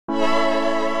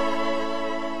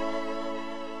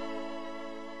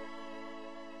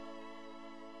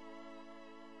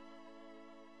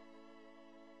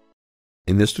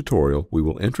In this tutorial, we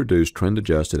will introduce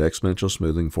trend-adjusted exponential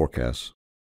smoothing forecasts.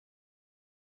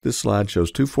 This slide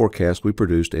shows two forecasts we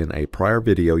produced in a prior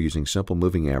video using simple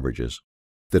moving averages.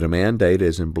 The demand data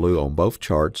is in blue on both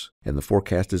charts, and the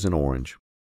forecast is in orange.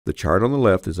 The chart on the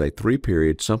left is a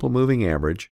 3-period simple moving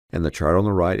average, and the chart on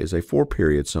the right is a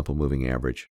 4-period simple moving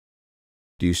average.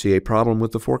 Do you see a problem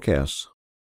with the forecasts?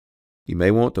 You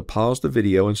may want to pause the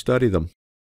video and study them.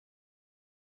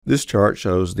 This chart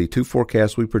shows the two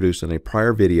forecasts we produced in a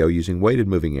prior video using weighted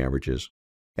moving averages.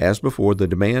 As before, the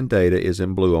demand data is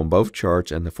in blue on both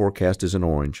charts and the forecast is in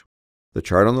orange. The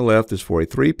chart on the left is for a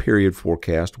 3-period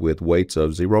forecast with weights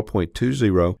of 0.20,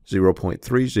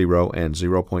 0.30, and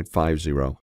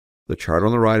 0.50. The chart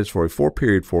on the right is for a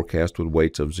 4-period forecast with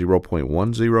weights of 0.10,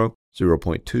 0.20,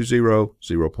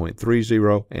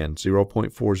 0.30, and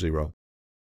 0.40.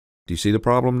 Do you see the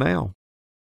problem now?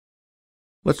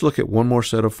 Let's look at one more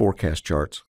set of forecast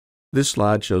charts. This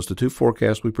slide shows the two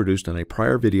forecasts we produced in a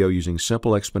prior video using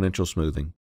simple exponential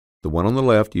smoothing. The one on the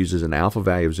left uses an alpha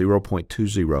value of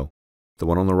 0.20. The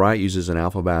one on the right uses an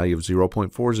alpha value of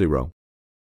 0.40.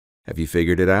 Have you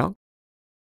figured it out?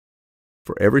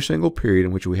 For every single period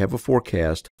in which we have a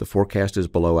forecast, the forecast is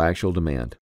below actual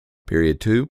demand. Period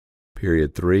 2,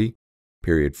 period 3,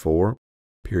 period 4,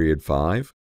 period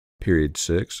 5, period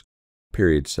 6,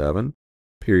 period 7,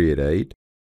 period 8,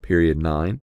 period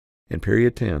 9, and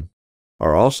period 10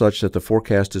 are all such that the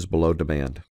forecast is below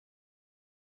demand.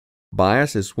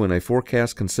 Bias is when a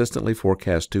forecast consistently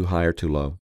forecasts too high or too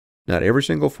low. Not every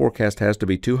single forecast has to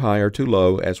be too high or too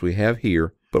low as we have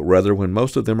here, but rather when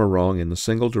most of them are wrong in the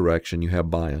single direction you have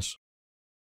bias.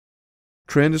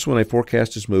 Trend is when a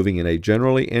forecast is moving in a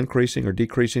generally increasing or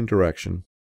decreasing direction.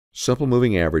 Simple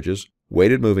moving averages,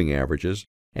 weighted moving averages,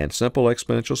 and simple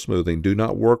exponential smoothing do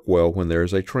not work well when there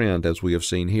is a trend, as we have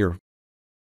seen here.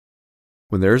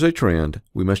 When there is a trend,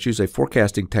 we must use a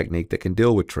forecasting technique that can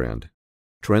deal with trend.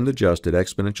 Trend-adjusted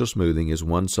exponential smoothing is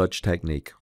one such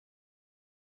technique.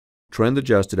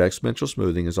 Trend-adjusted exponential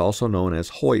smoothing is also known as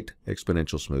Hoyt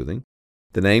exponential smoothing.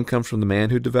 The name comes from the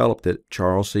man who developed it,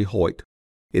 Charles C. Hoyt.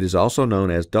 It is also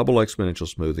known as double exponential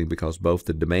smoothing because both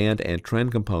the demand and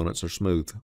trend components are smooth.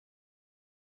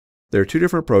 There are two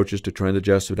different approaches to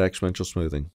trend-adjusted exponential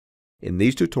smoothing. In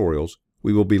these tutorials,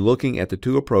 we will be looking at the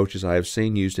two approaches I have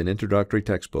seen used in introductory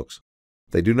textbooks.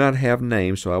 They do not have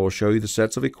names, so I will show you the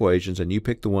sets of equations and you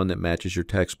pick the one that matches your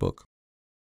textbook.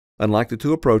 Unlike the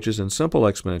two approaches in simple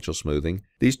exponential smoothing,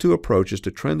 these two approaches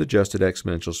to trend-adjusted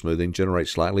exponential smoothing generate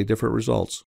slightly different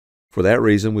results. For that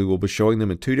reason, we will be showing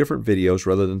them in two different videos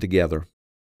rather than together.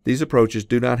 These approaches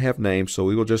do not have names, so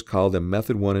we will just call them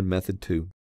Method 1 and Method 2.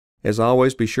 As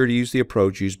always, be sure to use the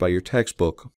approach used by your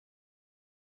textbook.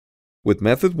 With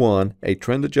Method 1, a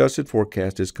trend-adjusted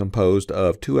forecast is composed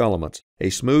of two elements, a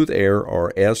smooth error,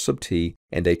 or S sub t,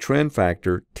 and a trend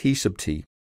factor, T sub t.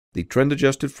 The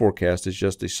trend-adjusted forecast is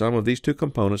just the sum of these two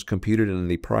components computed in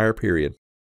the prior period.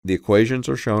 The equations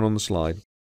are shown on the slide.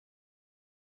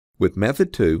 With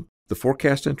Method 2, the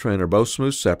forecast and trend are both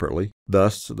smoothed separately,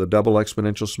 thus the double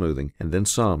exponential smoothing, and then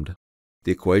summed.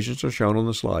 The equations are shown on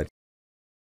the slide.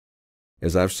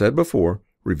 As I've said before,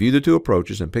 review the two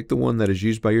approaches and pick the one that is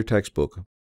used by your textbook.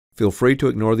 Feel free to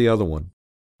ignore the other one.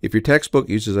 If your textbook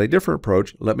uses a different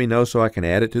approach, let me know so I can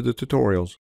add it to the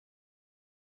tutorials.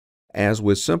 As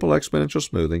with simple exponential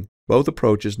smoothing, both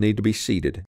approaches need to be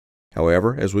seeded.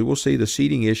 However, as we will see, the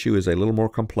seeding issue is a little more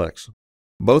complex.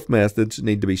 Both methods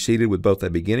need to be seeded with both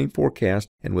a beginning forecast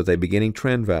and with a beginning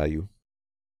trend value.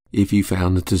 If you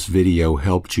found that this video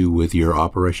helped you with your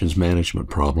operations management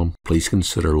problem, please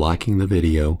consider liking the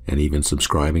video and even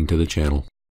subscribing to the channel.